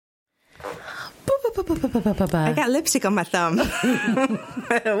I got lipstick on my thumb.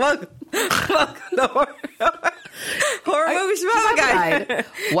 Welcome to Horror Movie Survival Guide.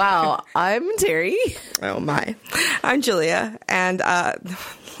 Wow, I'm Terry. Oh my. I'm Julia, and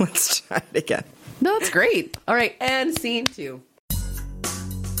let's try it again. No, it's great. All right, and scene 2.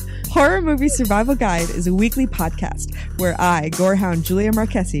 Horror Movie Survival Guide is a weekly podcast where I, gorehound Julia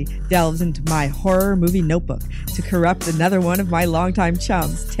Marquesi, delves into my horror movie notebook to corrupt another one of my longtime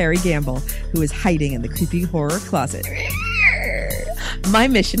chums, Terry Gamble, who is hiding in the creepy horror closet. My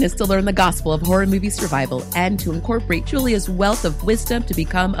mission is to learn the gospel of horror movie survival and to incorporate Julia's wealth of wisdom to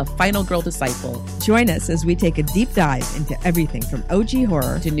become a final girl disciple. Join us as we take a deep dive into everything from OG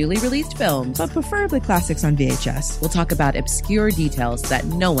horror To newly released films. but preferably classics on VHS. We'll talk about obscure details that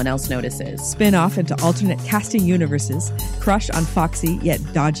no one else notices. Spin off into alternate casting universes, crush on foxy yet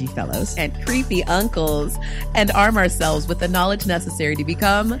dodgy fellows, And creepy uncles. And arm ourselves with the knowledge necessary to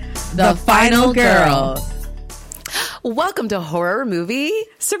become the final girl. Welcome to Horror Movie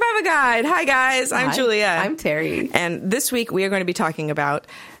Survival Guide. Hi, guys. I'm Hi, Julia. I'm Terry. And this week we are going to be talking about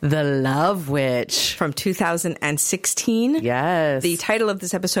The Love Witch. from 2016. Yes. The title of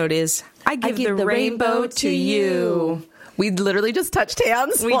this episode is I Give the Rainbow to You. We literally just touched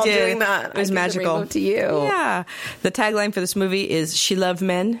hands We while did. doing that. It was I give the magical. rainbow to you. Yeah. The tagline for this movie is She Loved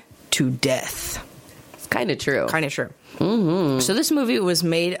Men to Death. It's kind of true. Kind of true. Mm-hmm. So this movie was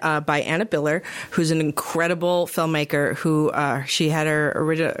made by Anna Biller, who's an incredible filmmaker. Who she had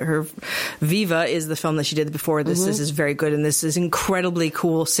her Viva is the film that she did before this. This is very good, and this is incredibly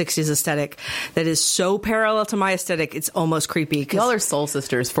cool 60s aesthetic that is so parallel to my aesthetic. It's almost creepy. 'Cause Y'all are soul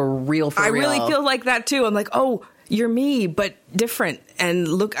sisters for real. I really feel like that too. I'm like, oh, you're me, but different. And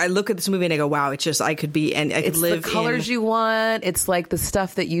I look at this movie and I go, wow, it's just I could be and I could It's live the colors in. you want. It's like the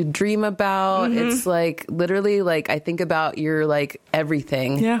stuff that you dream about. It's like literally like I think about your like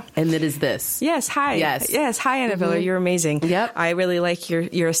everything. Yeah. And it is this. Yes, hi. Yes. Hi, Anna Biller. You're amazing. Yep. I really like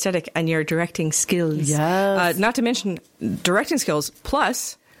your aesthetic and your directing skills. Yes. Not to mention directing skills,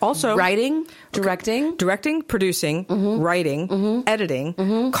 plus also Writing, directing. producing, writing,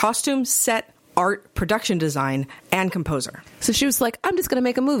 editing, costume, set, art, production design, and composer. So she was like, I'm just going to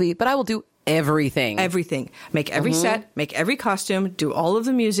make a movie, but I will do everything. Everything. Make every set, make every costume, do all of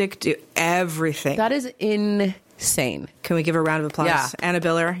the music, do everything. That is insane. Can we give a round of applause? Yeah. Anna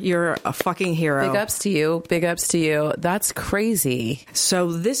Biller, you're a fucking hero. Big ups to you. Big ups to you. That's crazy. So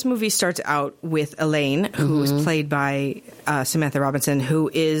this movie starts out with Elaine, who is played by Samantha Robinson,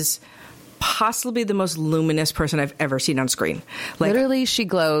 who is possibly the most luminous person I've ever seen on screen. Like, Literally, she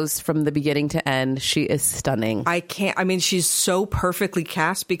glows from the beginning to end. She is stunning. she's so perfectly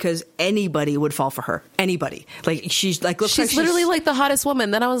cast because anybody would fall for her. Anybody. Like, she's like, looks like She's literally like the hottest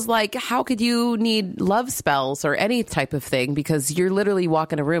woman. Then I was like, how could you need love spells or any type of thing? Because you're literally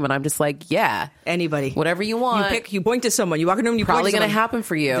walking a room and I'm just like, yeah, anybody. whatever you want. You point to someone, you walk in a room, you Probably point to going to someone, happen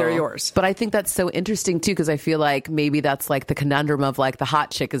for you. They're yours. But I think that's so interesting too, because I feel like maybe that's like the conundrum of like the hot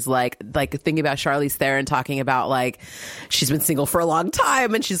chick is like thinking about Charlize Theron talking about like she's been single for a long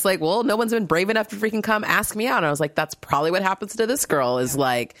time and she's like, well, no one's been brave enough to freaking come ask me out. And I was like, that's probably what happens to this girl is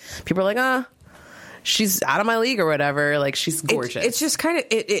like people are like, she's out of my league or whatever. Like, she's gorgeous. It's just kind of,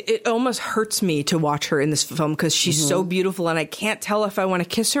 it almost hurts me to watch her in this film because she's so beautiful and I can't tell if I want to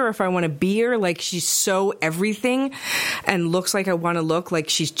kiss her or if I want to be her. Like, she's so everything and looks like I want to look like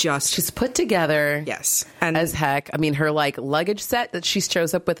she's put together. Yes. And as heck. I mean, her like luggage set that she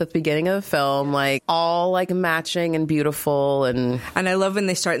shows up with at the beginning of the film, like all like matching and beautiful. And I love when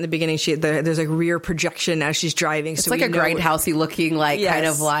they start in the beginning, there's like rear projection as she's driving. It's so like a grindhousey looking, like kind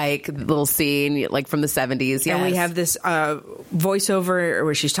Yes. of like little scene, like from the 70s. And we have this voiceover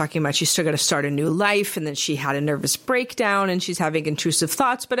where she's talking about she's still got to start a new life, and then she had a nervous breakdown, and she's having intrusive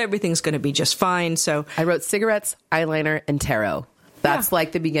thoughts, but everything's going to be just fine. So I wrote cigarettes, eyeliner, and tarot. That's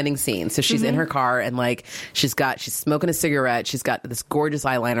like the beginning scene. So she's in her car and like she's smoking a cigarette. She's got this gorgeous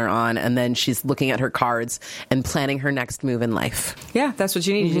eyeliner on, and then she's looking at her cards and planning her next move in life. Yeah, that's what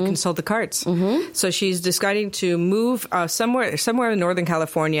you need to consult the cards. So she's deciding to move somewhere in Northern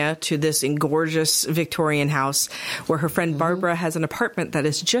California to this gorgeous Victorian house where her friend Barbara has an apartment that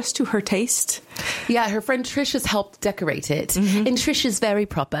is just to her taste. Yeah, her friend Trish has helped decorate it. And Trish is very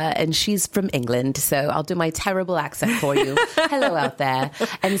proper, and she's from England, so I'll do my terrible accent for you. Hello out there.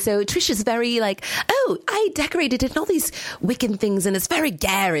 And so Trish is very like, oh, I decorated it and all these Wiccan things, and it's very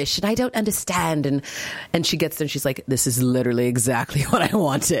garish, and I don't understand. And she gets there, and she's like, this is literally exactly what I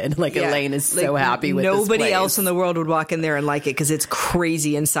wanted. Like, Yeah. Elaine is so Like, happy with this nobody place. else in the world would walk in there and like it because it's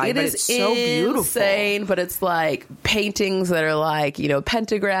crazy inside, but it's so beautiful. Insane, but it's like paintings that are like, you know,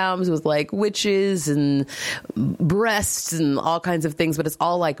 pentagrams with like witch pouches and breasts and all kinds of things, but it's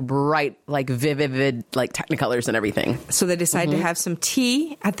all like bright, like vivid, like Technicolors and everything. So they decide to have some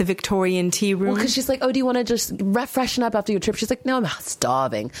tea at the Victorian tea room. Well, because she's like, oh, do you want to just freshen up after your trip? She's like, no, I'm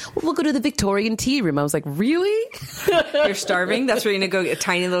starving. Well, we'll go to the Victorian tea room. I was like, really? You're starving? That's where you're going to go get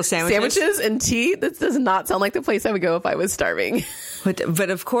tiny little Sandwiches and tea? This does not sound like the place I would go if I was starving. But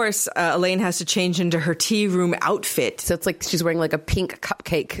of course, Elaine has to change into her tea room outfit. So it's like she's wearing like a pink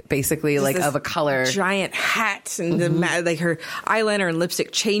cupcake, basically, like of a color. Giant hat, and like her eyeliner and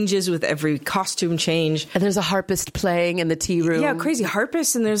lipstick changes with every costume change. And there's a harpist playing in the tea room. Yeah, crazy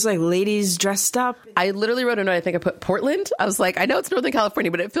harpist, and there's like ladies dressed up. I literally wrote a note. I think I put Portland. I was like, I know it's Northern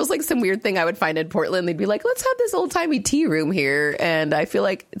California, but it feels like some weird thing I would find in Portland. They'd be like, let's have this old timey tea room here, and I feel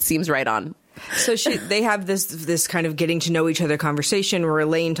like it seems right on. So they have this kind of getting to know each other conversation where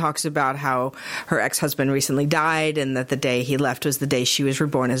Elaine talks about how her ex-husband recently died and that the day he left was the day she was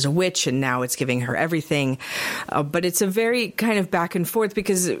reborn as a witch, and now it's giving her everything. But it's a very kind of back and forth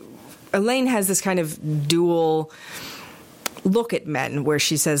because Elaine has this kind of dual look at men where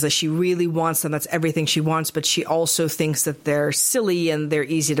she says that she really wants them. That's everything she wants. But she also thinks that they're silly and they're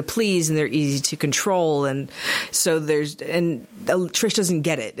easy to please and they're easy to control. And so Trish doesn't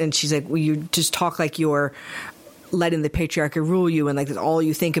get it. And she's like, well, you just talk like you're letting the patriarchy rule you and like that's all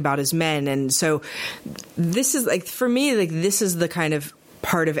you think about is men. And so this is like, for me, like this is the kind of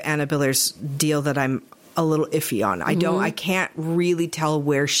part of Anna Biller's deal that I'm a little iffy on. I can't really tell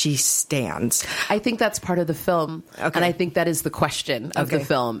where she stands. I think that's part of the film. Okay. And I think that is the question of the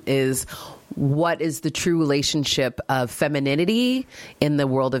film is what is the true relationship of femininity in the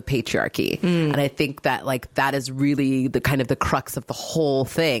world of patriarchy? And I think that like that is really the kind of the crux of the whole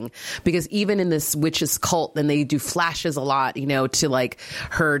thing, because even in this witches cult, then they do flashes a lot, you know, to like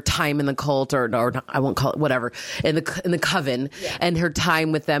her time in the cult or I won't call it whatever in the coven and her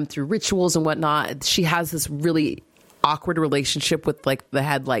time with them through rituals and whatnot. She has this really awkward relationship with like the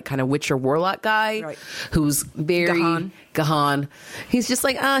head like kind of witch or warlock guy who's very Gahan. He's just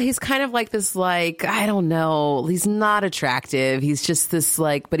like he's kind of like this like I don't know, he's not attractive, he's just this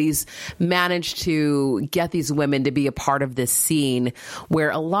like, but he's managed to get these women to be a part of this scene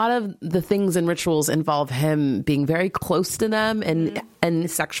where a lot of the things and rituals involve him being very close to them and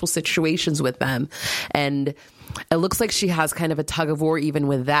sexual situations with them, and it looks like she has kind of a tug of war even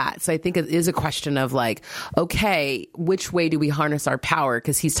with that. So I think it is a question of like, okay, which way do we harness our power?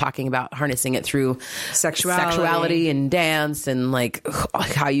 Because he's talking about harnessing it through sexuality and dance and like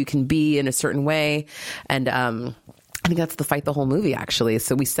how you can be in a certain way. And I think that's the fight the whole movie, actually.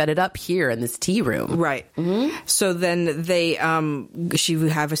 So we set it up here in this tea room. Right. Mm-hmm. So then she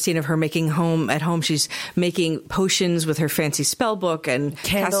would have a scene of her making at home. She's making potions with her fancy spell book and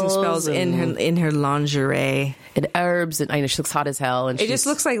casting spells in her lingerie. And herbs. And I know she looks hot as hell. And it just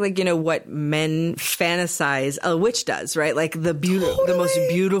looks like, you know, what men fantasize a witch does, right? Like the most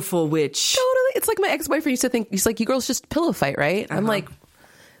beautiful witch. Totally. It's like my ex-boyfriend used to think, he's like, you girls just pillow fight, right? I'm like,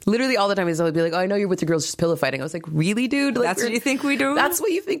 literally all the time he's always be like, oh, I know you're with your girls just pillow fighting. I was like, really, dude? Like, that's what you think we do? That's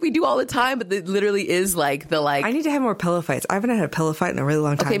what you think we do all the time, but it literally is like the like... I need to have more pillow fights. I haven't had a pillow fight in a really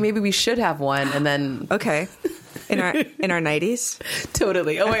long time. Okay, maybe we should have one and then... Okay. In our 90s?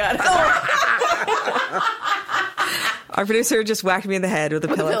 Totally. Oh my God. Our producer just whacked me in the head with a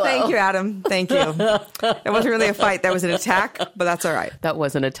pillow. Thank you, Adam. Thank you. It wasn't really a fight. That was an attack, but that's all right. That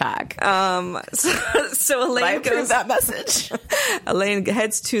was an attack. So Elaine goes... that message. Elaine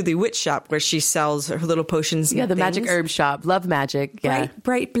heads to the witch shop where she sells her little potions. Yeah, the magic herb shop. Love magic. Yeah.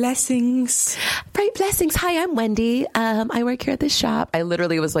 Bright blessings. Bright blessings. Hi, I'm Wendy. I work here at this shop. I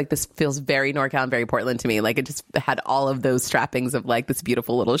literally was like, this feels very NorCal and very Portland to me. Like it just had all of those trappings of like this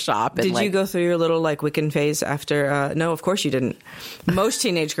beautiful little shop. And, did you go through your little like Wiccan phase after... No, of course you didn't. Most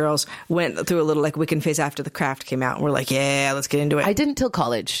teenage girls went through a little like Wiccan phase after The Craft came out and were like, yeah, let's get into it. I didn't till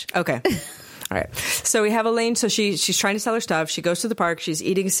college. Okay. All right. So we have Elaine. So she's trying to sell her stuff. She goes to the park. She's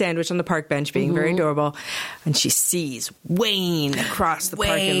eating a sandwich on the park bench, being very adorable. And she sees Wayne across the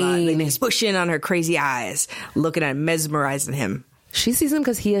parking lot. And he's pushing on her crazy eyes, looking at him, mesmerizing him. She sees him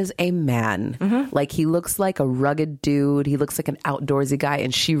because he is a man. Mm-hmm. Like he looks like a rugged dude. He looks like an outdoorsy guy.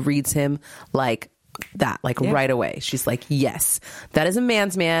 And she reads him like that, like right away. She's like, yes, that is a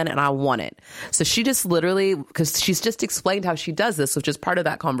man's man and I want it. So she just literally, because she's just explained how she does this, which is part of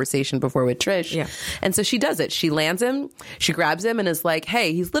that conversation before with Trish. Yeah. And so she does it. She lands him, she grabs him and is like,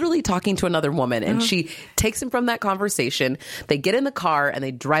 hey, he's literally talking to another woman. And she takes him from that conversation. They get in the car and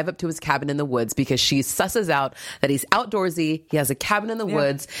they drive up to his cabin in the woods because she susses out that he's outdoorsy. He has a cabin in the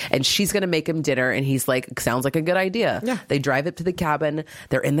woods and she's going to make him dinner. And he's like, sounds like a good idea. Yeah. They drive up to the cabin.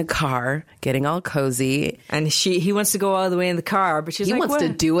 They're in the car getting all cozy. cozy. And he wants to go all the way in the car, but she's He like, wants what? to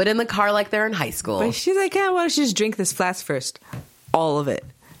do it in the car like they're in high school. But she's like, yeah, why don't you just drink this flask first? All of it.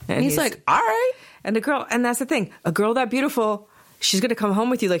 And he's like, all right. And the girl, and that's the thing, a girl that beautiful, she's going to come home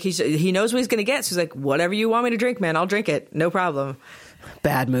with you. Like he knows what he's going to get. So he's like, whatever you want me to drink, man, I'll drink it. No problem.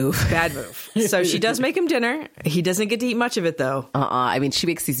 Bad move. Bad move. So she does make him dinner. He doesn't get to eat much of it, though. I mean, she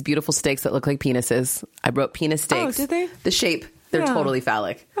makes these beautiful steaks that look like penises. I wrote penis steaks. Oh, did they? The shape. They're Yeah. totally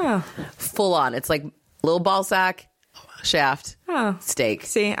phallic. Oh. Full on. It's like little ball sack, shaft, Oh. steak.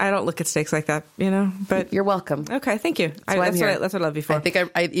 See, I don't look at steaks like that, but You're welcome. okay, thank you. That's why I'm here. That's what I love you for. I think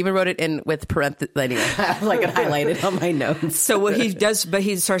I even wrote it in with parentheses. Anyway, like it highlighted on my notes. So what he does, but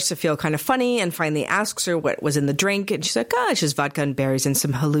he starts to feel kind of funny and finally asks her what was in the drink. And she's like, oh, it's just vodka and berries and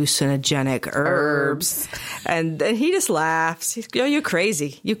some hallucinogenic herbs. And then he just laughs. He's, oh, you're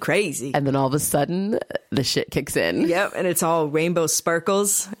crazy. You crazy. And then all of a sudden, the shit kicks in. Yep. And it's all rainbow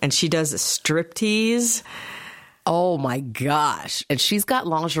sparkles. And she does a striptease. Oh my gosh. And she's got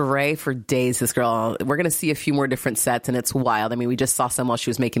lingerie for days, this girl. We're going to see a few more different sets, and it's wild. I mean, we just saw some while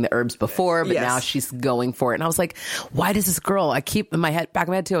she was making the herbs before, but Yes. now she's going for it. And I was like, why does this girl, I keep in my head, back of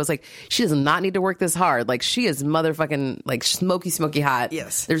my head too, I was like, she does not need to work this hard. Like, she is motherfucking, like, smoky hot.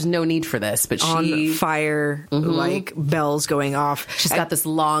 Yes. There's no need for this, but On fire, like bells going off. she's got this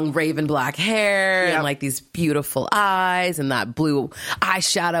long raven black hair Yep. and like these beautiful eyes and that blue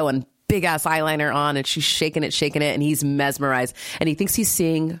eyeshadow and big ass eyeliner on, and she's shaking it, and he's mesmerized, and he thinks he's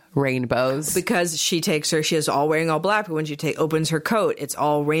seeing rainbows. Because she is all wearing all black, but when she opens her coat, it's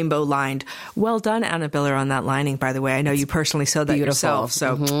all rainbow lined. Well done, Anna Biller, on that lining, by the way. I know you personally sewed that beautiful. yourself,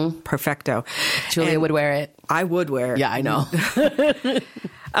 so perfecto. Julia And would wear it. I would wear it. Yeah, I know.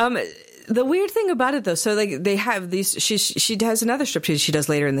 The weird thing about it, though, so like they have these. She has another striptease she does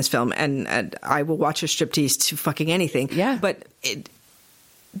later in this film, and I will watch her striptease to fucking anything. Yeah, but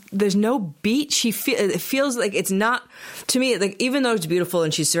there's no beat. It feels like it's not, to me, like, even though it's beautiful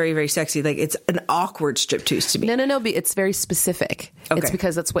and she's very, very sexy, like it's an awkward striptease to me. No. It's very specific. Okay. It's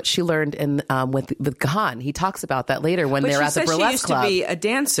because that's what she learned in with Gahan. He talks about that later when they're at the burlesque she used club. to be a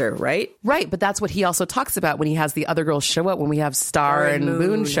dancer, right? Right, but that's what he also talks about when he has the other girls show up, when we have Star and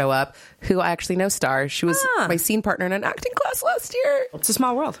Moon show up, who I actually know Star. She was my scene partner in an acting class last year. It's a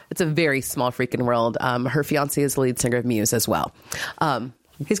small world. It's a very small freaking world. Her fiance is the lead singer of Muse as well.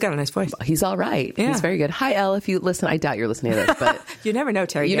 He's got a nice voice. He's all right. Yeah. He's very good. Hi, Elle, if you listen. I doubt you're listening to this, but You never know,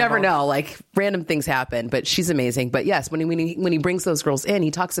 Terry. you Gamble. never know. Like, random things happen, but she's amazing. But yes, when he brings those girls in,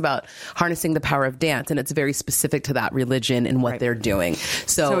 he talks about harnessing the power of dance, and it's very specific to that religion and what they're doing.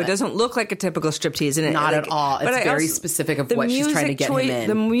 So it doesn't look like a typical striptease, and Not at all. It's very specific of what she's trying to get him in.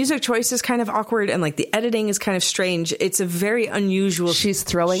 The music choice is kind of awkward, and like the editing is kind of strange. It's a very unusual. She's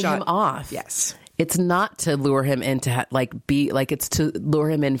throwing shot. him off. Yes. It's not to lure him in to it's to lure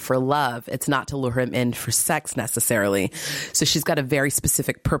him in for love. It's not to lure him in for sex necessarily. So she's got a very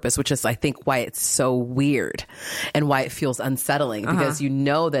specific purpose, which is, I think, why it's so weird and why it feels unsettling, because you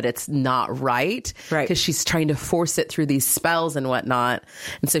know that it's not right. Right. Because she's trying to force it through these spells and whatnot.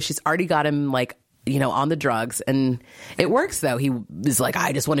 And so she's already got him on the drugs, and it works though. He is like,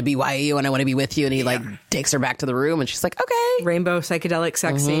 I just want to be by you and I want to be with you. And he takes her back to the room, and she's like, okay. Rainbow psychedelic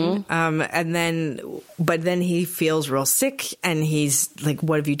sex scene. But then he feels real sick, and he's like,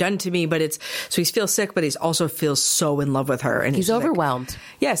 what have you done to me? So he feels sick, but he also feels so in love with her. And He's like- overwhelmed.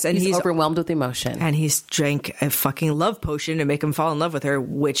 yes. And He's overwhelmed with emotion. And he's drank a fucking love potion to make him fall in love with her,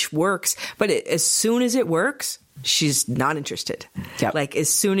 which works. But as soon as it works, she's not interested. Yep. Like, as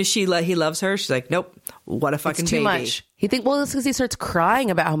soon as he loves her, she's like, nope, what a fucking It's too baby. much. He think, well, it's because he starts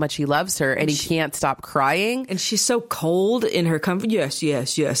crying about how much he loves her, and he can't stop crying And she's so cold in her comfort. Yes.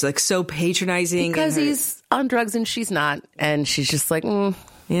 Like, so patronizing. because and her- he's on drugs and she's not, and she's just like,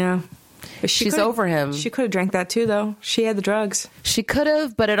 Yeah. But She's could've- over him. She could have drank that too, though. She had the drugs. She could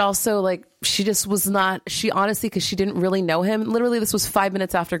have, but it also, she just was not, she honestly, because she didn't really know him. Literally, this was 5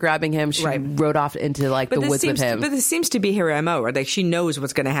 minutes after grabbing him. She rode off into, the woods with him. But this seems to be her MO, right? Like, she knows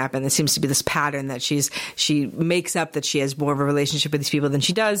what's going to happen. There seems to be this pattern that she makes up that she has more of a relationship with these people than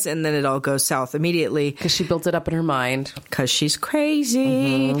she does, and then it all goes south immediately. Because she built it up in her mind. Because she's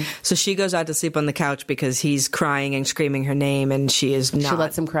crazy. So she goes out to sleep on the couch because he's crying and screaming her name, and she is not. She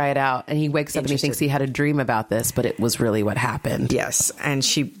lets him cry it out, and he wakes up and he thinks he had a dream about this, but it was really what happened. Yes, and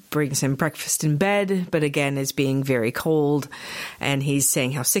she brings him breakfast in bed, but again is being very cold, and he's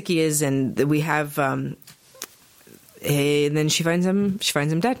saying how sick he is, and we have, and then she finds him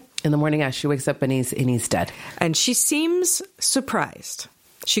dead. In the morning, she wakes up and he's dead. And she seems surprised.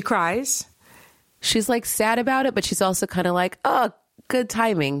 She cries. She's sad about it, but she's also kind of like, oh, good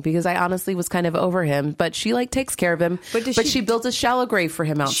timing because I honestly was kind of over him, but she like takes care of him. But she builds a shallow grave for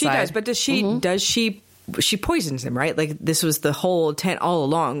him outside. She does, but does she poisons him, right? Like this was the whole intent all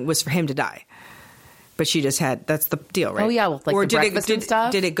along was for him to die. But she just that's the deal, right? Oh yeah, well, like or the breakfast and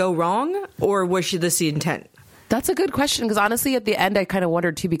stuff. Did it go wrong, or was this the intent? That's a good question because honestly, at the end, I kind of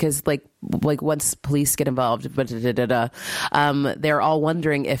wondered too because like once police get involved, they're all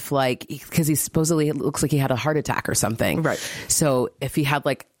wondering if because he supposedly it looks like he had a heart attack or something, right? So if he had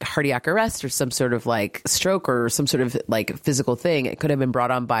like cardiac arrest or some sort of like stroke or some sort of like physical thing, it could have been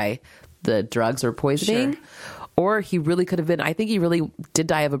brought on by the drugs or poisoning. Sure. Or he really could have been. I think he really did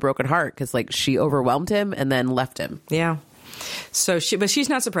die of a broken heart because like she overwhelmed him and then left him. Yeah. So but she's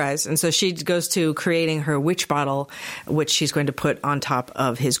not surprised, and so she goes to creating her witch bottle, which she's going to put on top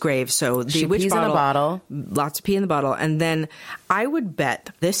of his grave. So the witch pees in a bottle, lots of pee in the bottle, and then I would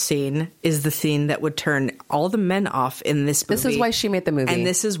bet this scene is the scene that would turn all the men off in this movie. This is why she made the movie, and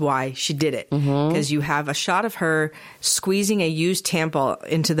this is why she did it because you have a shot of her squeezing a used tampon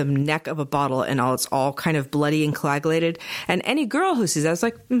into the neck of a bottle, and it's all kind of bloody and coagulated. And any girl who sees that is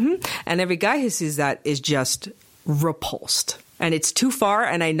like, and every guy who sees that is just repulsed, and it's too far,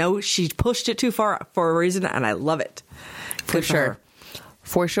 and I know she pushed it too far for a reason, and I love it. For sure.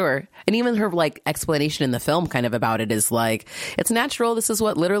 And even her like explanation in the film kind of about it is like, it's natural. This is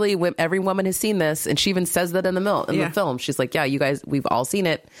what literally every woman has seen this. And she even says that in the film. She's like, yeah, you guys, we've all seen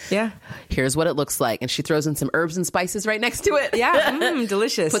it. Yeah. Here's what it looks like. And she throws in some herbs and spices right next to it. Yeah.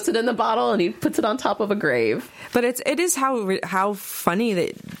 Delicious. Puts it in the bottle and he puts it on top of a grave. But it is how funny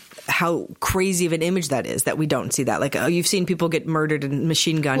that, how crazy of an image that is that we don't see that. Like, you've seen people get murdered and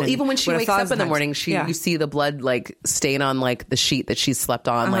machine gun. Well, even when she wakes up in the morning, you see the blood like stain on like the sheet that she's slept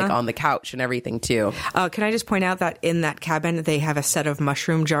on, like on the couch and everything too. Can I just point out that in that cabin they have a set of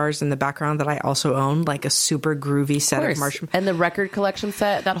mushroom jars in the background that I also own, like a super groovy set of mushroom. And the record collection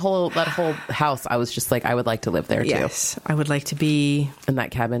set, that whole house, I was just like, I would like to live there too. Yes, I would like to be in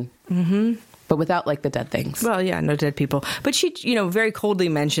that cabin. Mm-hmm. But without like the dead things. Well, yeah, no dead people. But she, very coldly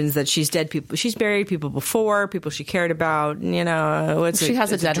mentions that she's dead people. She's buried people before, people she cared about. She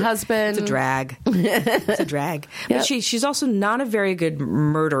has a dead husband. It's a drag. It's a drag. Yep. But she's also not a very good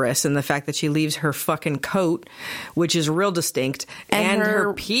murderess in the fact that she leaves her fucking coat, which is real distinct, and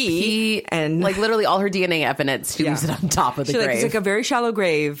her pee, and like literally all her DNA evidence. She leaves it on top of the grave. It's like a very shallow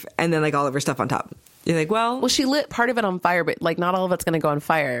grave, and then like all of her stuff on top. You're like, well, she lit part of it on fire, but like not all of it's going to go on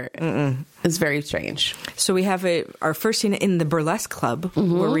fire. It's very strange. So we have our first scene in the burlesque club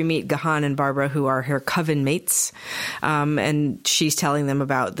where we meet Gahan and Barbara, who are her coven mates, and she's telling them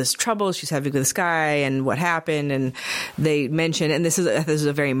about this trouble she's having with this guy and what happened, and they mention, and this is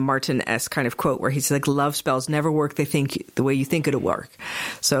a very Martin-esque kind of quote where he's like, "Love spells never work. They think the way you think it'll work."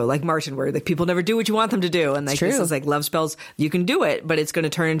 So like Martin, where like people never do what you want them to do, and like this is like love spells, you can do it, but it's going to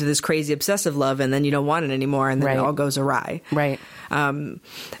turn into this crazy obsessive love, and then you don't want it anymore, and then it all goes awry. Right.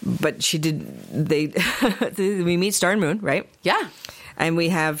 But we meet Star and Moon, right? Yeah. And we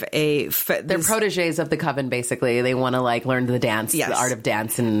have they're proteges of the coven, basically. They want to like learn the dance, the art of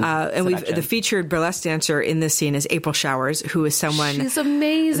dance, and the featured burlesque dancer in this scene is April Showers, who is someone she's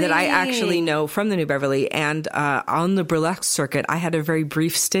amazing that I actually know from the New Beverly, and on the burlesque circuit, I had a very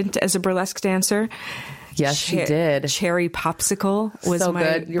brief stint as a burlesque dancer. Yes, she did. Cherry Popsicle was so my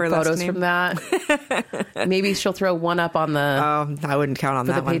good. Your photos name. From that. Maybe she'll throw one up on the. Oh, I wouldn't count on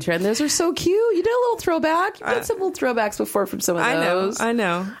that one. Patreon. Those are so cute. You did a little throwback. You did some little throwbacks before from some of those. I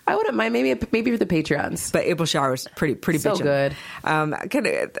know. I wouldn't mind. Maybe for the Patreons. But April Showers, pretty so bitchin'. Good.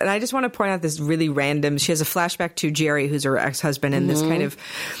 And I just want to point out this really random. She has a flashback to Jerry, who's her ex-husband, and this kind of.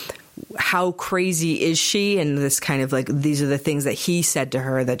 How crazy is she? And this kind of like, these are the things that he said to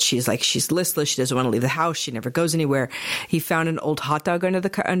her, that she's listless. She doesn't want to leave the house. She never goes anywhere. He found an old hot dog under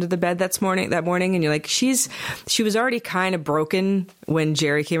the bed that morning. And you're like, she was already kind of broken when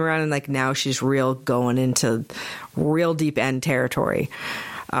Jerry came around, and like now she's going into real deep end territory.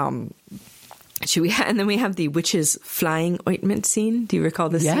 And then we have the witch's flying ointment scene. Do you recall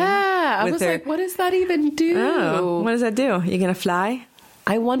this scene? Yeah. I was like, what does that even do? Oh, what does that do? You're going to fly?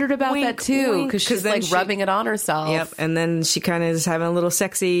 I wondered about that too, because she's like rubbing it on herself. Yep, and then she kind of is having a little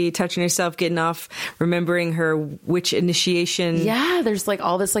sexy, touching herself, getting off, remembering her witch initiation. Yeah, there's like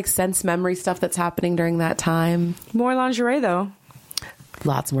all this like sense memory stuff that's happening during that time. More lingerie though.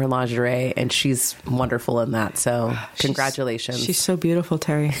 Lots more lingerie, and she's wonderful in that. So congratulations. She's so beautiful,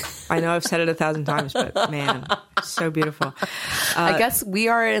 Terry. I know I've said it 1,000 times, but man, so beautiful. I guess we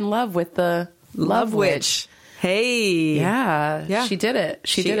are in love with the Love Witch. Hey. Yeah. She did it.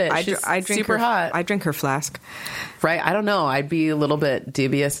 She did it. She's I drink super her, hot. I drink her flask. Right? I don't know. I'd be a little bit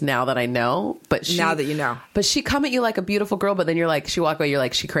dubious now that I know. But Now that you know. But she come at you like a beautiful girl, but then you're like, she walk away, you're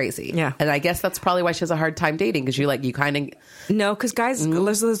like, she crazy. Yeah. And I guess that's probably why she has a hard time dating, because you kind of... No, because guys,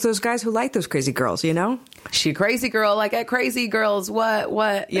 there's those guys who like those crazy girls, you know? She a crazy girl, like at crazy girls.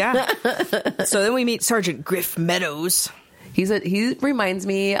 What? Yeah. So then we meet Sergeant Griff Meadows. He reminds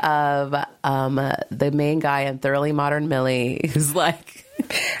me of the main guy in Thoroughly Modern Millie, who's like...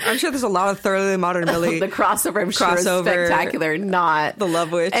 I'm sure there's a lot of Thoroughly Modern Millie. The crossover, I'm sure, is spectacular. Not The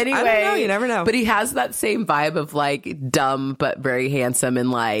Love Witch. Anyway, I don't know. You never know. But he has that same vibe of like dumb but very handsome and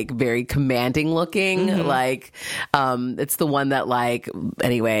like very commanding looking. Mm-hmm. Like, it's the one that like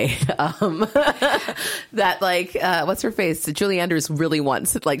anyway, that like what's her face? Julie Andrews really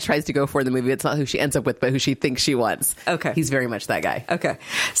wants, like tries to go for in the movie. It's not who she ends up with, but who she thinks she wants. Okay, he's very much that guy. Okay,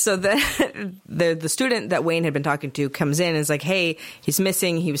 so then the student that Wayne had been talking to comes in and is like, "Hey, he's missing.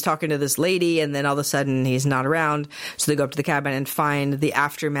 He was talking to this lady, and then all of a sudden he's not around." So they go up to the cabin and find the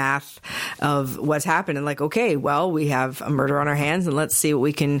aftermath of what's happened. And like, okay, well, we have a murder on our hands, and let's see what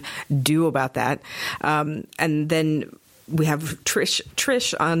we can do about that. And then we have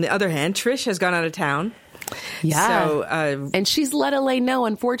Trish on the other hand. Trish has gone out of town. Yeah. So, and she's let Elaine know,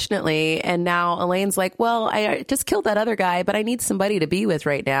 unfortunately. And now Elaine's like, well, I just killed that other guy, but I need somebody to be with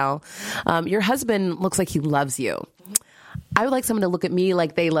right now. Your husband looks like he loves you. I would like someone to look at me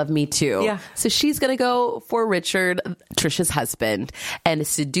like they love me too. Yeah. So she's going to go for Richard, Trisha's husband, and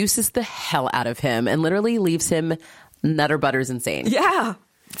seduces the hell out of him and literally leaves him nutter butters insane. Yeah.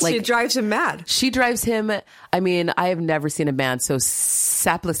 Like, she drives him mad. She drives him. I mean, I have never seen a man so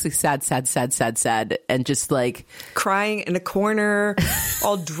saplessly sad, and just like crying in a corner,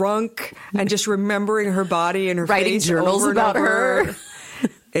 all drunk, and just remembering her body and her writing face journals over about and over. her.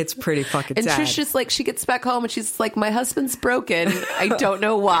 It's pretty fucking and sad. Trish just like, she gets back home and she's like, my husband's broken. I don't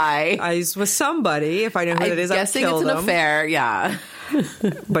know why. I was with somebody. If I know who it is, I'm guessing kill it's an them. affair. Yeah.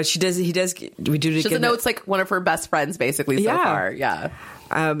 But he does. We do it She again. doesn't know it's like one of her best friends, basically, so Yeah. far. Yeah.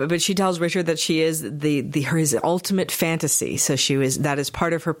 But she tells Richard that she is his ultimate fantasy. So that is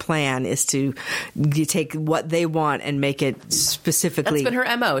part of her plan, is to take what they want and make it specifically. That's been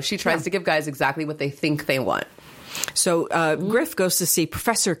her MO. She tries to give guys exactly what they think they want. So Griff goes to see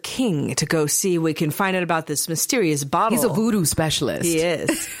Professor King to go see if we can find out about this mysterious bottle. He's a voodoo specialist. He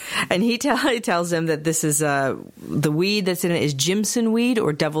is. And he tells him that this is the weed that's in it is Jimson weed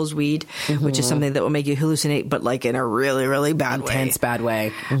or devil's weed, which is something that will make you hallucinate, but like in a really, really bad way. Intense bad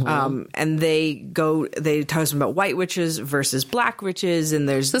way. Mm-hmm. And they tell us about white witches versus black witches, and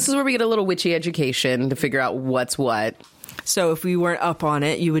this is where we get a little witchy education to figure out what's what. So if we weren't up on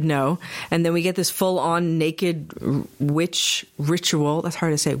it, you would know. And then we get this full-on naked witch ritual. That's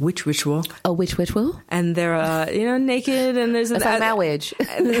hard to say. Witch ritual. A witch ritual? And they're, naked, and there's... That's not witch.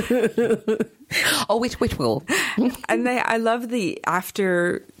 Oh, witch ritual. And I love the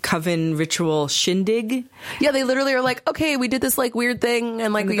after coven ritual shindig. Yeah, they literally are like, okay, we did this like weird thing,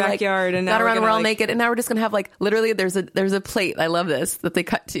 and like in the we backyard, like and got now around and we're all like, naked, and now we're just gonna have like literally there's a plate. I love this that they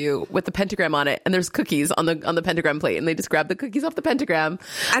cut to with the pentagram on it, and there's cookies on the pentagram plate, and they just grab the cookies off the pentagram.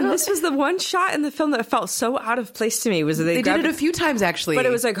 And this was the one shot in the film that felt so out of place to me. Was that they did it a few times actually, but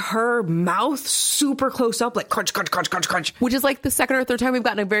it was like her mouth super close up, like crunch, crunch, crunch, crunch, crunch. Which is like the second or third time we've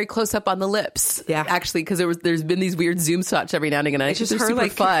gotten a very close up on the lips. Yeah, actually, because there's been these weird zoom shots every now and again. It's just her super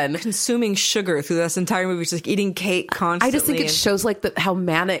like fun consuming sugar through this entire movie. She's like eating cake constantly. I just think it shows like how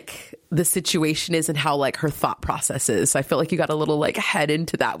manic the situation is and how like her thought process is. So I feel like you got a little like head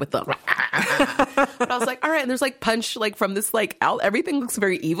into that with the. But I was like, all right, and there's like punch like from this like out. Everything looks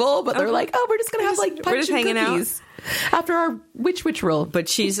very evil, but they're like, oh, we're just gonna have like punch and hanging cookies after our witch rule. But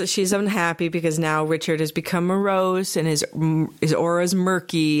she's unhappy because now Richard has become morose and his aura's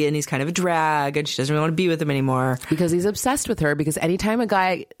murky and he's kind of a drag, and she doesn't really want to be with him anymore because he's obsessed with her. Because anytime a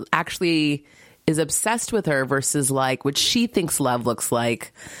guy actually is obsessed with her versus like what she thinks love looks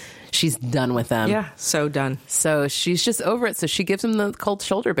like, she's done with them. Yeah, so done. So she's just over it. So she gives him the cold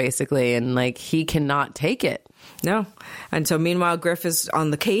shoulder basically, and like he cannot take it. No. And so meanwhile, Griff is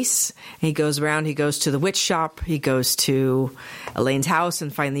on the case. He goes around, he goes to the witch shop, he goes to Elaine's house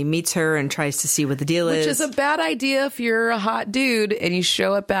and finally meets her and tries to see what the deal is. Which is a bad idea if you're a hot dude and you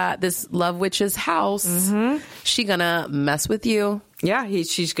show up at this love witch's house. Mm-hmm. She gonna mess with you. Yeah,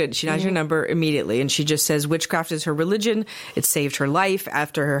 she's good. She knows your number immediately, and she just says witchcraft is her religion. It saved her life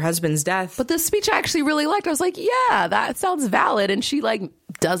after her husband's death. But this speech I actually really liked. I was like, yeah, that sounds valid. And she like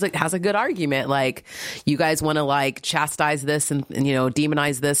has a good argument. Like, you guys want to like chastise this and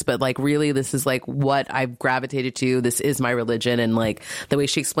demonize this, but like really this is like what I've gravitated to. This is my religion. And like the way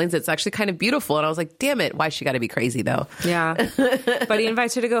she explains it, it's actually kind of beautiful. And I was like, damn it, why she got to be crazy though? Yeah. But he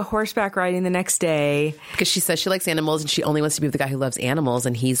invites her to go horseback riding the next day. Because she says she likes animals and she only wants to be with the guy who loves animals.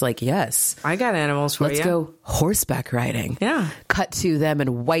 And he's like, yes. I got animals for you. Let's go horseback riding. Yeah. Cut to them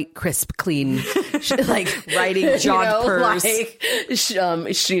in white, crisp, clean, like riding jumpers.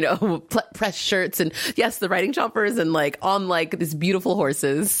 Press shirts and yes, the riding jumpers and like on like these beautiful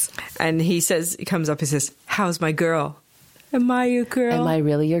horses. And he comes up and says, how's my girl? Am I your girl? Am I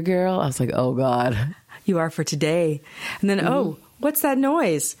really your girl? I was like, oh God. You are for today. And then, oh, what's that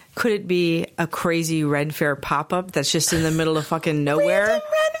noise? Could it be a crazy Ren Fair pop-up that's just in the middle of fucking nowhere? Random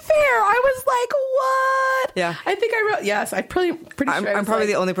Ren Fair. I was like, what? Yeah. I think I wrote, yes, I'm pretty sure. I'm probably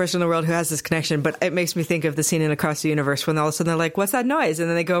the only person in the world who has this connection, but it makes me think of the scene in Across the Universe when all of a sudden they're like, what's that noise? And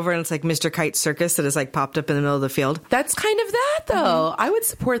then they go over and it's like Mr. Kite Circus that is like popped up in the middle of the field. That's kind of that, though. I would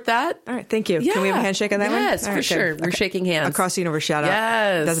support that. All right, thank you. Yeah. Can we have a handshake on that one? Yes, for sure. We're shaking hands. Across the Universe shout out.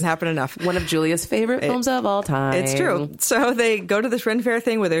 Yes. Doesn't happen enough. One of Julia's favorite films of all time. It's true. So they go to this Ren Fair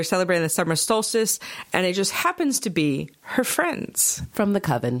thing where they're celebrating the summer solstice, and it just happens to be her friends. From the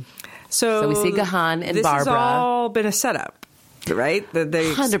Coven. So we see Gahan and this Barbara. This has all been a setup, right?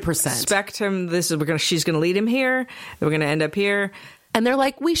 They 100%. expect him. She's going to lead him here. We're going to end up here. And they're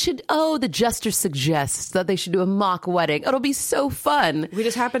like, the jester suggests that they should do a mock wedding. It'll be so fun. We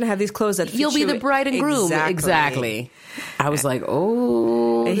just happen to have these clothes that fit You'll be you. the bride and groom. Exactly. I was like,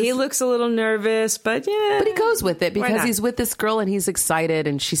 oh. And he looks a little nervous, but yeah. But he goes with it because he's with this girl and he's excited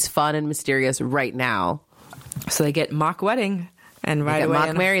and she's fun and mysterious right now. So they get mock wedding. And right away,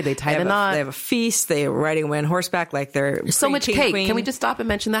 mock married. They tie the knot. They have a feast. They are riding away on horseback like they're There's so much cake. Queen. Can we just stop and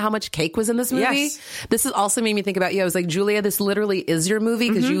mention that how much cake was in this movie? Yes. This has also made me think about you. I was like, Julia, this literally is your movie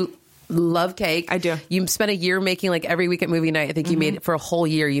because you love cake. I do. You spent a year making like every week at movie night. I think you made for a whole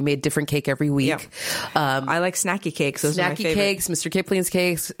year. You made different cake every week. Yeah. I like snacky cakes. Those are my favorite. Cakes, Mr. Kipling's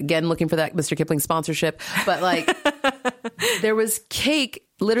cakes. Again, looking for that Mr. Kipling sponsorship. But like, there was cake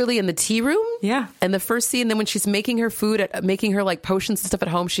literally in the tea room. Yeah. And the first scene, then when she's making her food, making her like potions and stuff at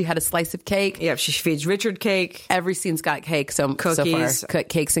home, she had a slice of cake. Yeah, she feeds Richard cake. Every scene's got cake. Cookies. So far,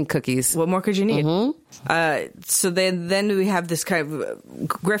 cakes and cookies. What more could you need? So then we have this kind of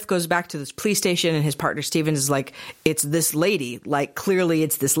Griff goes back to this police station and his partner Stevens is like, it's this lady. Like, clearly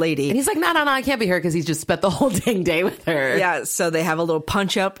it's this lady. And he's like, no, I can't be her because he's just spent the whole dang day with her. Yeah, so they have a little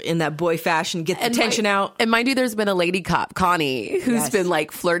punch up in that boy fashion, get the tension out. And mind you, there's been a lady cop, Connie, who's been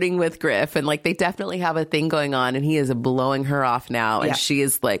like flirting with Griff and like they definitely have a thing going on and he is blowing her off now and she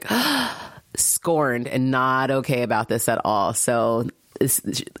is like scorned and not okay about this at all. So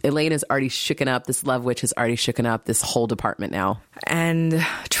Elaine has already shooken up, this love witch has already shooken up this whole department now. And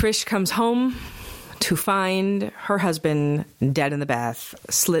Trish comes home to find her husband dead in the bath,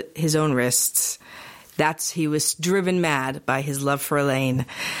 slit his own wrists. He was driven mad by his love for Elaine.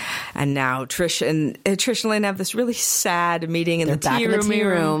 And now Trish and Elaine have this really sad meeting in the tea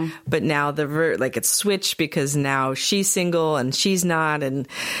room. But now it's switched because now she's single and she's not.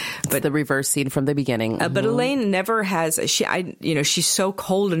 But the reverse scene from the beginning. But Elaine never has. She's so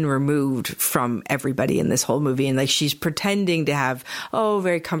cold and removed from everybody in this whole movie, and like she's pretending to have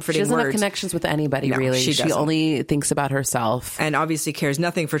very comforting. She doesn't words. have connections with anybody really. She only thinks about herself, and obviously cares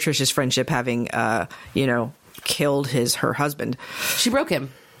nothing for Trish's friendship, having killed her husband. She broke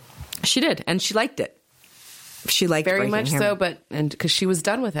him. She did, and she liked it. She liked very much him. so, because she was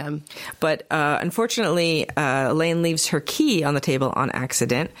done with him. But unfortunately, Elaine leaves her key on the table on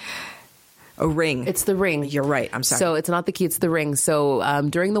accident. A ring. It's the ring. You're right. I'm sorry. So it's not the key, it's the ring. So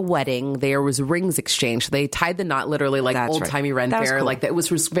during the wedding, there was rings exchanged. They tied the knot literally like old-timey Ren Fair. Cool. Like that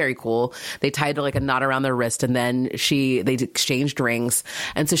was very cool. They tied like a knot around their wrist and then they exchanged rings.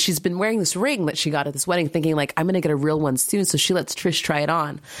 And so she's been wearing this ring that she got at this wedding thinking like, I'm going to get a real one soon. So she lets Trish try it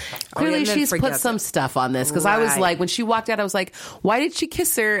on. Clearly she's put some stuff on this because I was like, when she walked out, I was like, why did she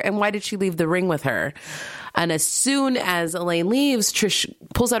kiss her and why did she leave the ring with her? And as soon as Elaine leaves, Trish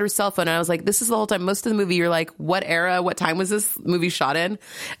pulls out her cell phone. And I was like, this is the whole time. Most of the movie, you're like, what era, what time was this movie shot in?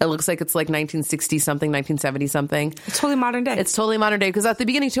 It looks like it's like 1960 something, 1970 something. It's totally modern day. It's totally modern day. Because at the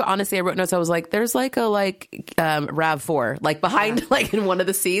beginning, too, honestly, I wrote notes. I was like, there's like a RAV4, like behind, like in one of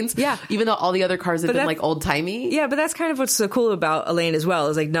the scenes. Yeah. Even though all the other cars have been like old timey. Yeah, but that's kind of what's so cool about Elaine as well.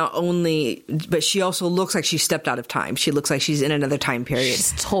 Is like not only, but she also looks like she stepped out of time. She looks like she's in another time period.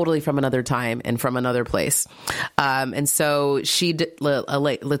 She's totally from another time and from another place. place. And so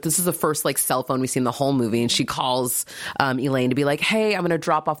this is the first like cell phone we see in the whole movie. And she calls Elaine to be like, hey, I'm going to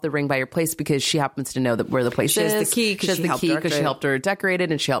drop off the ring by your place because she happens to know that where the place is. She has the key because she helped her decorate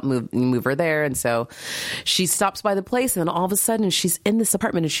it and she helped move her there. And so she stops by the place and then all of a sudden she's in this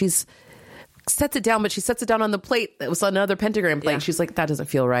apartment and she's sets it down, but she sets it down on the plate. It was another pentagram plate. Yeah. She's like, that doesn't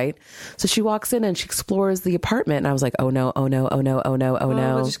feel right. So she walks in and she explores the apartment. And I was like, oh no, oh no, oh no, oh no, oh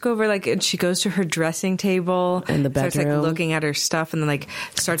no. We'll just go over and she goes to her dressing table in the bedroom, starts like looking at her stuff, and then like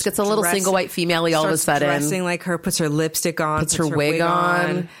gets a little single white female-y all of a sudden. Dressing like her, puts her lipstick on, puts her wig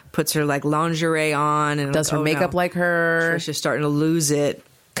on, puts her like lingerie on, and does her makeup like her. She's starting to lose it.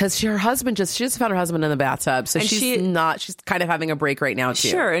 Because she just found her husband in the bathtub, so she's kind of having a break right now too.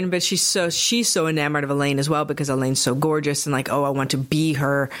 Sure, but she's so enamored of Elaine as well because Elaine's so gorgeous and like, oh, I want to be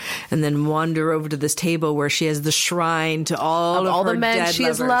her, and then wander over to this table where she has the shrine to all the men she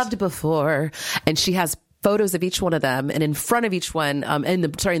lovers. Has loved before, and she has photos of each one of them, and in front of each one, in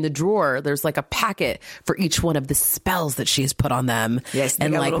the drawer, there's like a packet for each one of the spells that she's put on them. Yes,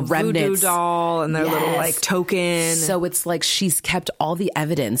 and like remnants, voodoo doll, and their little like token. So it's like she's kept all the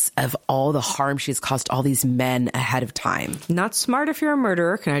evidence of all the harm she's caused all these men ahead of time. Not smart if you're a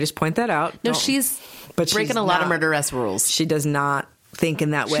murderer. Can I just point that out? No, she's breaking a lot of murderess rules. She does not think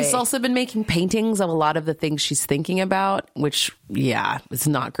in that way. She's also been making paintings of a lot of the things she's thinking about, which, it's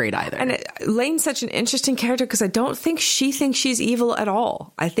not great either. And Elaine's such an interesting character because I don't think she thinks she's evil at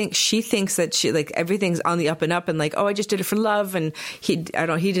all. I think she thinks that she like everything's on the up and up and like, oh, I just did it for love and he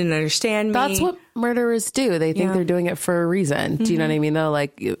didn't understand me. That's what murderers do. They think they're doing it for a reason. Do you know what I mean though?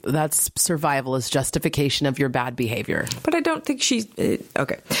 Like that's survival is justification of your bad behavior. But I don't think she's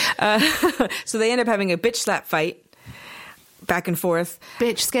okay. So they end up having a bitch slap fight. Back and forth.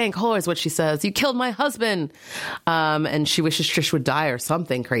 Bitch, skank, whore is what she says. You killed my husband. And she wishes Trish would die or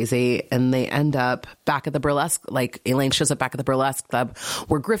something crazy. And they end up back at the burlesque. Like, Elaine shows up back at the burlesque club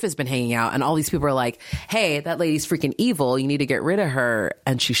where Griff has been hanging out. And all these people are like, hey, that lady's freaking evil. You need to get rid of her.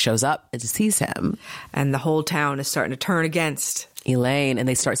 And she shows up and sees him. And the whole town is starting to turn against Elaine, and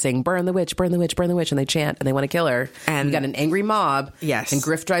they start saying, burn the witch, burn the witch, burn the witch, and they chant, and they want to kill her. And we got an angry mob. Yes. And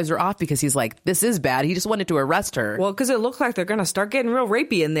Griff drives her off because he's like, this is bad. He just wanted to arrest her. Well, because it looks like they're going to start getting real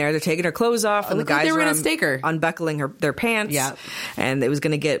rapey in there. They're taking her clothes off, and the guys they were going to stake her. Unbuckling their pants. Yeah. And it was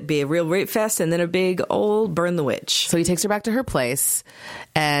going to be a real rape fest, and then a big old burn the witch. So he takes her back to her place,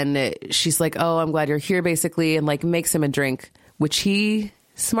 and she's like, oh, I'm glad you're here, basically, and like makes him a drink, which he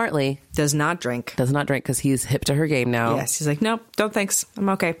smartly does not drink because he's hip to her game now. Yes, he's like, nope, don't thanks, I'm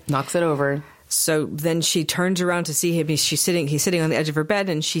okay. Knocks it over. So then she turns around to see him. He's sitting on the edge of her bed,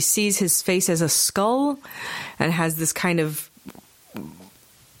 and she sees his face as a skull and has this kind of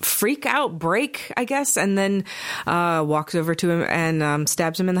freak out break, I guess, and then walks over to him and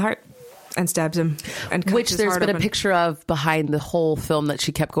stabs him in the heart. And stabs him. Which there's been a picture of behind the whole film that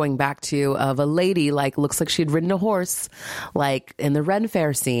she kept going back to of a lady, like, looks like she'd ridden a horse, like in the Ren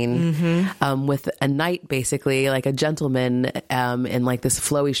Fair scene, with a knight, basically, like a gentleman in like this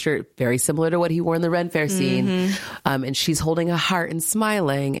flowy shirt, very similar to what he wore in the Ren Fair scene. And she's holding a heart and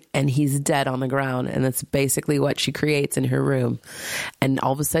smiling, and he's dead on the ground. And that's basically what she creates in her room. And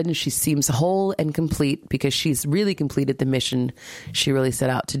all of a sudden, she seems whole and complete because she's really completed the mission she really set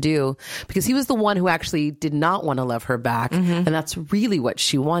out to do. Because he was the one who actually did not want to love her back. And that's really what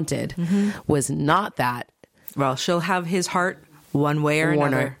she wanted, was not that. Well, she'll have his heart one way or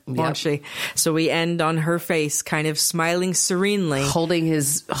another, won't she? So we end on her face, kind of smiling serenely. Holding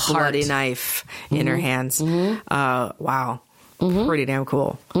his bloody knife in her hands. Wow. Pretty damn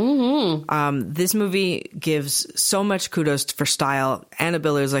cool. This movie gives so much kudos for style. Anna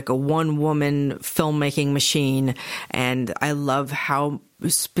Biller is like a one-woman filmmaking machine, and I love how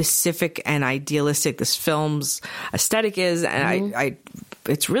specific and idealistic this film's aesthetic is, and I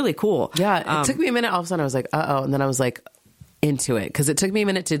it's really cool. Yeah, it took me a minute. All of a sudden, I was like, uh-oh, and then I was like, into it, because it took me a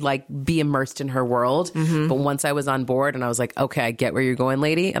minute to like be immersed in her world, but once I was on board and I was like, okay, I get where you're going,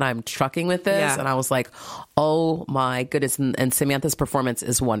 lady, and I'm trucking with this, and I was like, oh my goodness, and Samantha's performance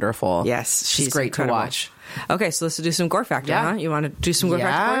is wonderful. Yes, she's great incredible. to watch. Okay, so let's do some gore factor, huh? You want to do some gore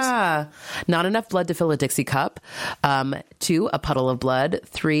factor for us? Not enough blood to fill a Dixie cup. 2, a puddle of blood.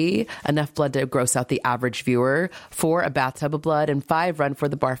 3, enough blood to gross out the average viewer. 4, a bathtub of blood. And 5, run for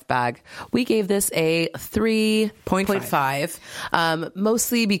the barf bag. We gave this a 3.5.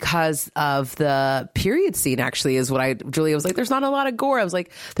 Mostly because of the period scene, actually, is what Julia was like, there's not a lot of gore. I was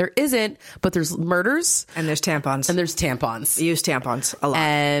like, there isn't, but there's murders. And there's tampons. We use tampons a lot.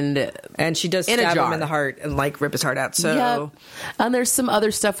 And she does stab him in the heart and like rip his heart out. So and there's some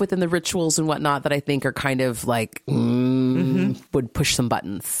other stuff within the rituals and whatnot that I think are kind of would push some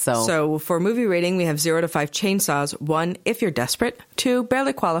buttons. So for movie rating, we have 0 to 5 chainsaws. 1, if you're desperate. 2,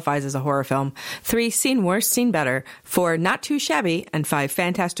 barely qualifies as a horror film. 3, seen worse, seen better. 4, not too shabby. And 5,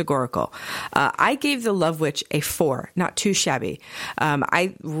 fantastigorical. I gave The Love Witch a 4, not too shabby.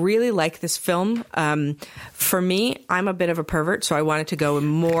 I really like this film. For me, I'm a bit of a pervert, so I wanted to go in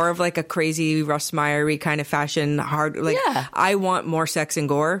more of like a crazy Russ Meyer-y kind of fashion. I want more sex and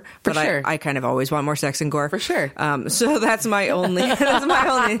gore, but sure. I kind of always want more sex and gore. For sure. So that's my only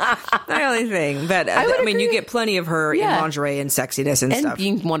my only thing. But I mean, you get plenty of her in lingerie and sexiness and stuff.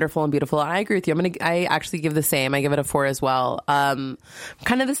 Being wonderful and beautiful. And I agree with you. I actually give the same. I give it a 4 as well.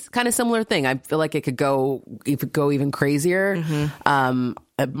 Kind of similar thing. I feel like it could go even crazier.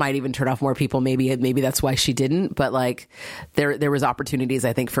 It might even turn off more people. Maybe that's why she didn't. But like, there was opportunities,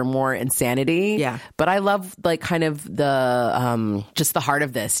 I think, for more insanity. Yeah. But I love like kind of the just the heart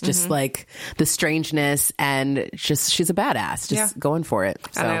of this, just like the strangeness, and just she's a badass, just going for it.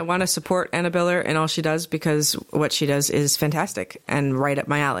 So. And I want to support Anna Biller and all she does, because what she does is fantastic and right up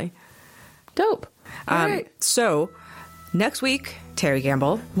my alley. Dope. All right. So next week, Terry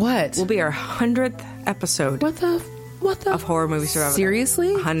Gamble, what will be our 100th episode? What the of Horror Movie Survival?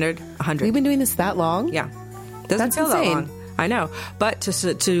 Seriously? 100. We've been doing this that long? Yeah. Doesn't feel that long. I know. But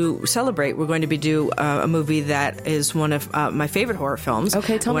to celebrate, we're going to do a movie that is one of my favorite horror films.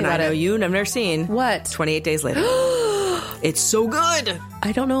 Okay, tell me about it. When I know you and I've never seen. What? 28 Days Later. It's so good.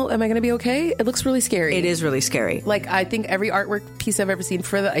 I don't know. Am I going to be okay? It looks really scary. It is really scary. Like, I think every artwork piece I've ever seen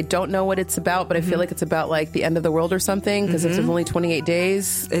for that, I don't know what it's about, but I feel like it's about like the end of the world or something, because it's only 28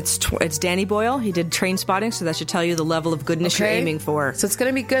 days. It's Danny Boyle. He did Train Spotting, so that should tell you the level of goodness you're aiming for. So it's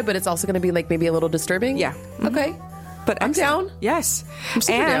going to be good, but it's also going to be like maybe a little disturbing? Yeah. Okay. But I'm down. Yes. I'm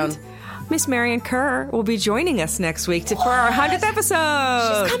super down. Miss Marion Kerr will be joining us next week for our 100th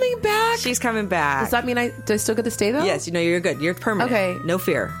episode. She's coming back. She's coming back. Does that mean do I still get to stay though? Yes, you're good. You're permanent. Okay. No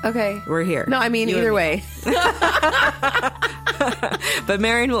fear. Okay. We're here. No, I mean, either way. But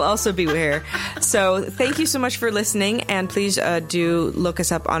Marion will also be here. So thank you so much for listening. And please do look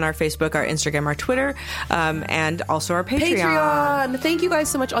us up on our Facebook, our Instagram, our Twitter, and also our Patreon. Thank you guys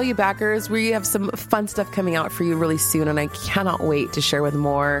so much, all you backers. We have some fun stuff coming out for you really soon, and I cannot wait to share with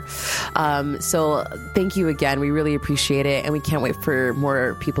more. So thank you again. We really appreciate it, and we can't wait for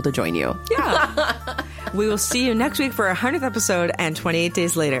more people to join you. Yeah. We will see you next week for our 100th episode and 28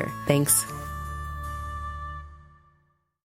 Days Later. Thanks.